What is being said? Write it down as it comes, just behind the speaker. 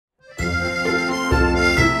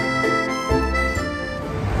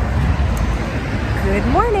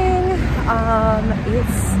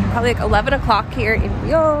It's probably like 11 o'clock here in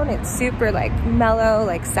Lyon. It's super like mellow,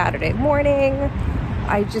 like Saturday morning.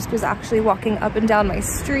 I just was actually walking up and down my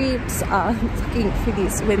street looking for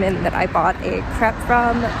these women that I bought a crepe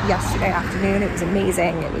from yesterday afternoon. It was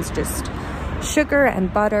amazing. It was just sugar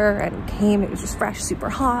and butter and it was just fresh, super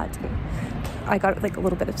hot. I got like a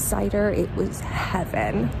little bit of cider. It was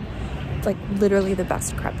heaven. Like literally the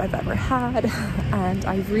best crepe I've ever had, and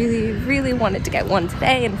I really wanted to get one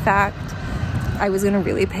today. In fact, I was gonna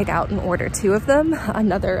really pick out and order 2 of them,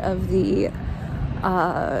 another of the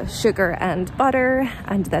sugar and butter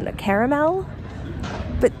and then a caramel,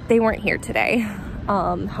 but they weren't here today.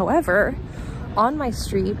 However, on my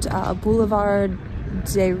street, Boulevard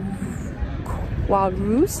des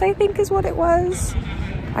Croix, I think is what it was.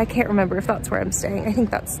 I can't remember if that's where I'm staying. I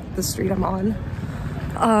think that's the street I'm on.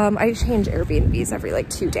 I change Airbnbs every like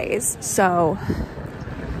 2 days, so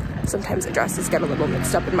sometimes addresses get a little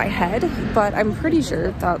mixed up in my head, but I'm pretty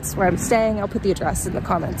sure that's where I'm staying. I'll put the address in the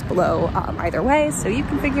comments below either way, so you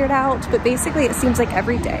can figure it out. But basically it seems like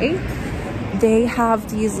every day they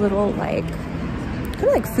have these little like kind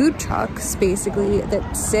of like food trucks basically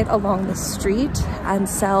that sit along the street and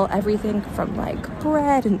sell everything from like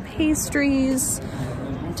bread and pastries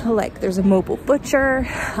to like there's a mobile butcher,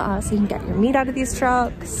 so you can get your meat out of these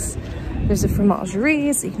trucks. There's a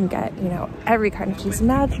fromagerie, so you can get, you know, every kind of cheese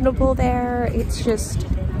imaginable there. It's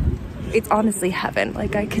honestly heaven.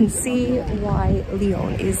 Like, I can see why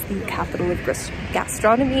Lyon is the capital of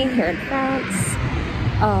gastronomy here in France.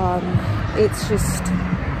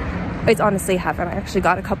 It's honestly heaven. I actually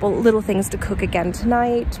got a couple little things to cook again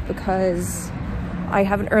tonight because I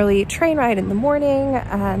have an early train ride in the morning,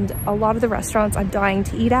 and a lot of the restaurants I'm dying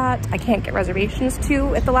to eat at, I can't get reservations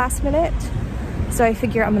to at the last minute. So I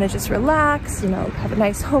figure I'm gonna just relax, you know, have a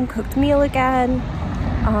nice home-cooked meal again.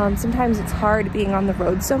 Sometimes it's hard being on the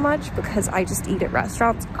road so much because I just eat at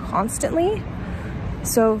restaurants constantly.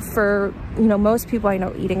 So for, you know, most people I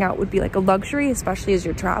know, eating out would be like a luxury, especially as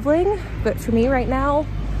you're traveling. But for me right now,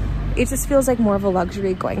 it just feels like more of a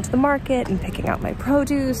luxury going to the market and picking out my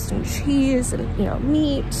produce and cheese and, you know,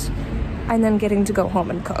 meat, and then getting to go home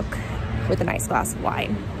and cook with a nice glass of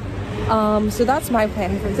wine. So that's my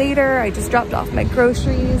plan for later. I just dropped off my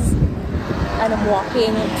groceries and I'm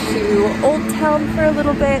walking to Old Town for a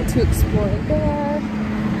little bit to explore there.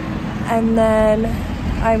 And then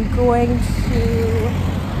I'm going to,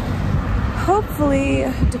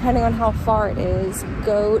 hopefully, depending on how far it is,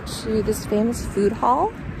 go to this famous food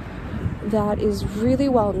hall that is really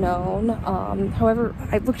well known. However,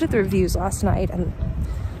 I looked at the reviews last night and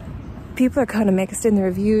people are kind of mixed in the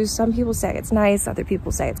reviews. Some people say it's nice, other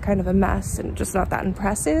people say it's kind of a mess and just not that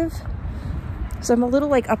impressive. So I'm a little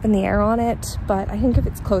like up in the air on it, but I think if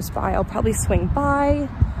it's close by, I'll probably swing by.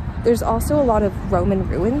 There's also a lot of Roman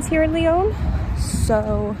ruins here in Lyon.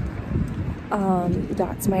 So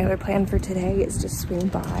that's my other plan for today, is to swing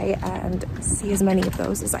by and see as many of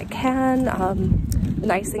those as I can. The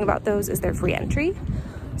nice thing about those is they're free entry.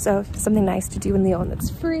 So something nice to do in Lyon that's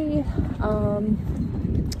free.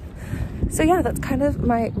 So yeah, that's kind of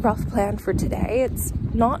my rough plan for today. It's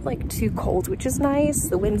not like too cold, which is nice.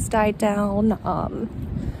 The wind's died down.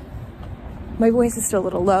 My voice is still a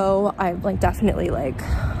little low. I'm like definitely like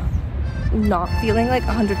not feeling like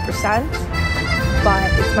 100%,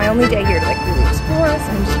 but it's my only day here to like really explore, so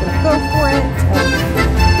I'm just gonna go for it and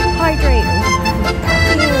hydrate and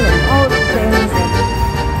caffeine and all of the things.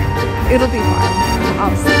 And it'll be fun.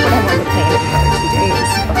 I'll see what I'm on the plane in another 2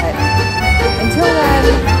 days, but until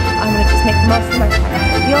then, I'm gonna just make the most of my time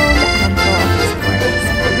in Lyon and go off exploring.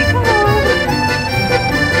 So here we go!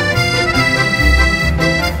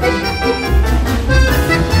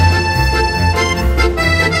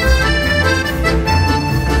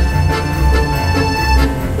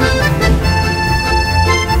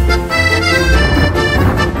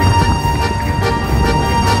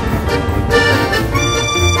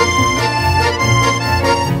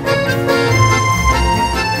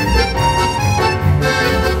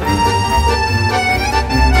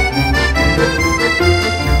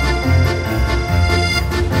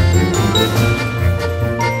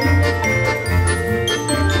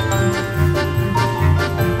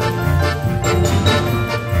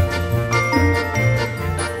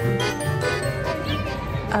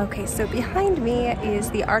 Okay, so behind me is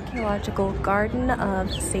the archaeological garden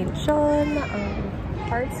of St. John.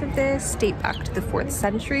 Parts of this date back to the 4th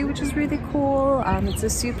century, which is really cool. It's a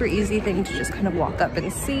super easy thing to just kind of walk up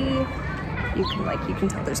and see. You can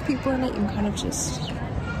tell there's people in it. You can kind of just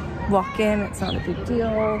walk in. It's not a big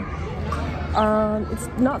deal. It's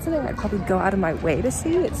not something I'd probably go out of my way to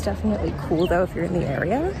see. It's definitely cool though if you're in the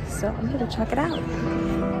area. So I'm gonna check it out.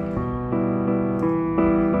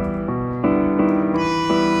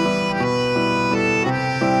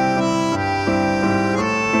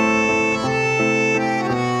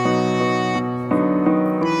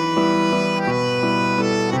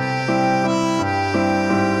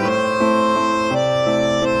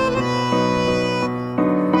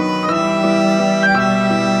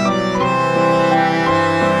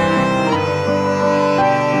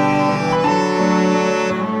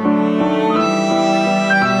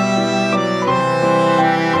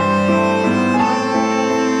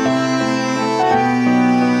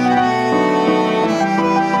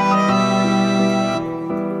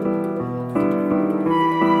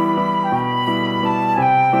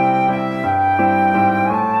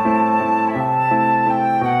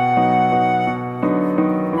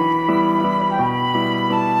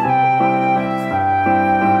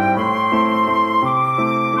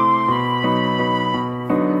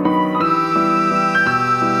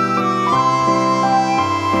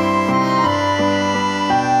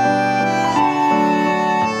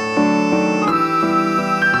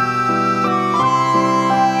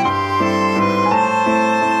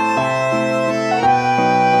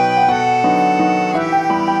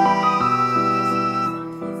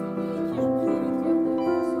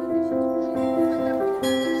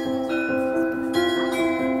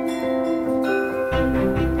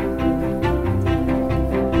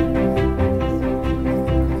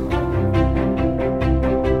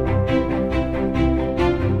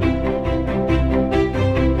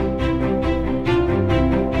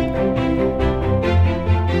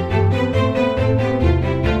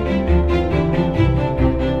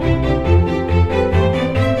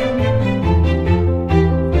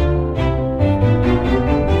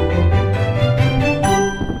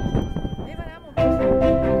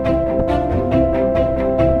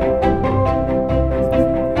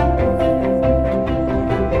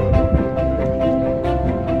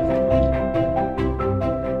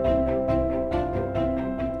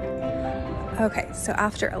 so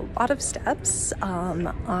after a lot of steps,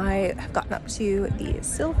 I have gotten up to the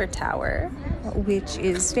Silver Tower, which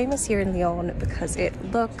is famous here in Lyon because it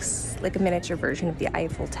looks like a miniature version of the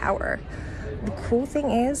Eiffel Tower. The cool thing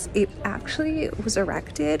is, it actually was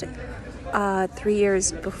erected 3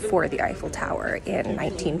 years before the Eiffel Tower in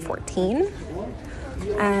 1914.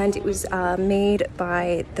 And it was made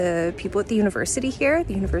by the people at the university here,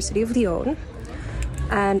 the University of Lyon.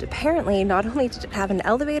 And apparently, not only did it have an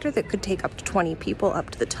elevator that could take up to 20 people up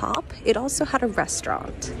to the top, it also had a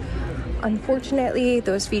restaurant. Unfortunately,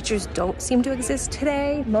 those features don't seem to exist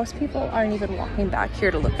today. Most people aren't even walking back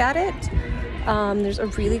here to look at it. There's a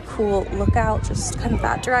really cool lookout just kind of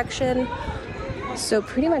that direction. So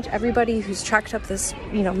pretty much everybody who's trekked up this,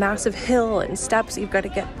 you know, massive hill and steps you've got to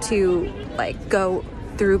get to, like, go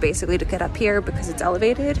through basically to get up here because it's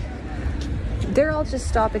elevated, they're all just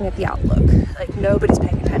stopping at the outlook. Like, nobody's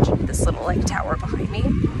paying attention to this little, like, tower behind me.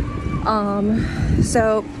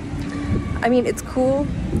 So, I mean, it's cool.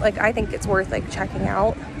 Like, I think it's worth, like, checking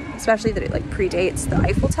out, especially that it, like, predates the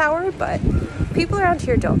Eiffel Tower, but people around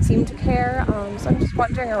here don't seem to care. So I'm just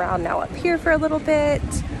wandering around now up here for a little bit.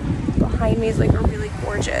 Behind me is, like, a really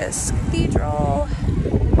gorgeous cathedral.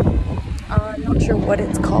 I'm not sure what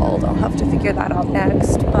it's called. I'll have to figure that out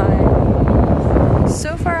next, but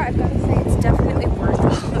so far I've got to say it's definitely worth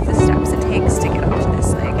all of the steps it takes to get up to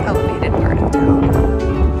this, like, elevated part of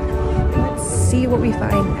town. Let's see what we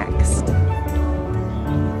find next.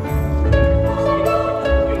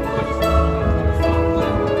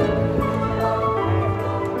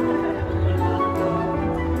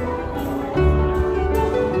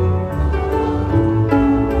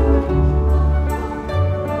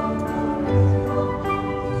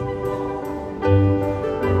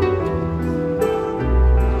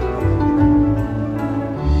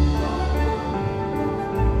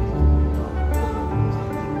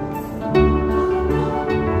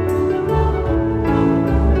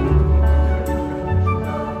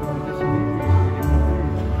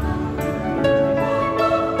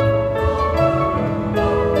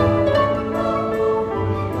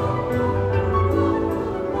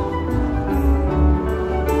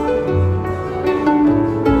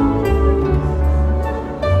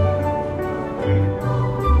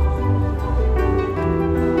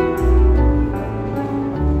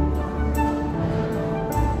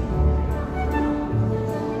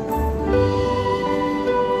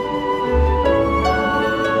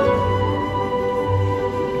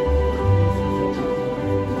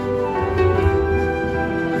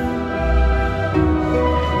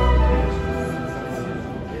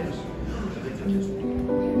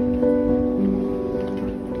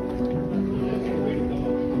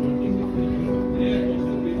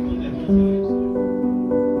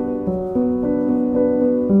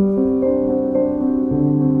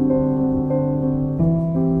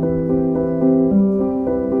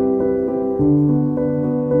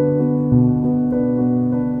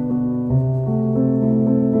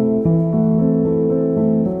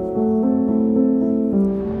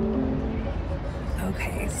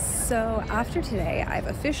 So after today, I've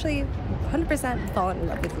officially 100% fallen in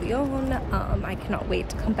love with Lyon. I cannot wait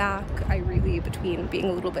to come back. I really, between being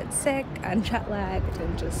a little bit sick and jet lagged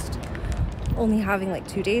and just only having like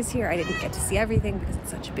 2 days here, I didn't get to see everything because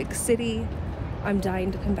it's such a big city. I'm dying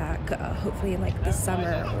to come back, hopefully in like the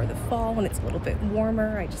summer or the fall when it's a little bit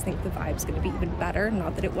warmer. I just think the vibe's gonna be even better.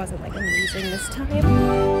 Not that it wasn't like amazing this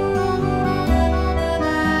time.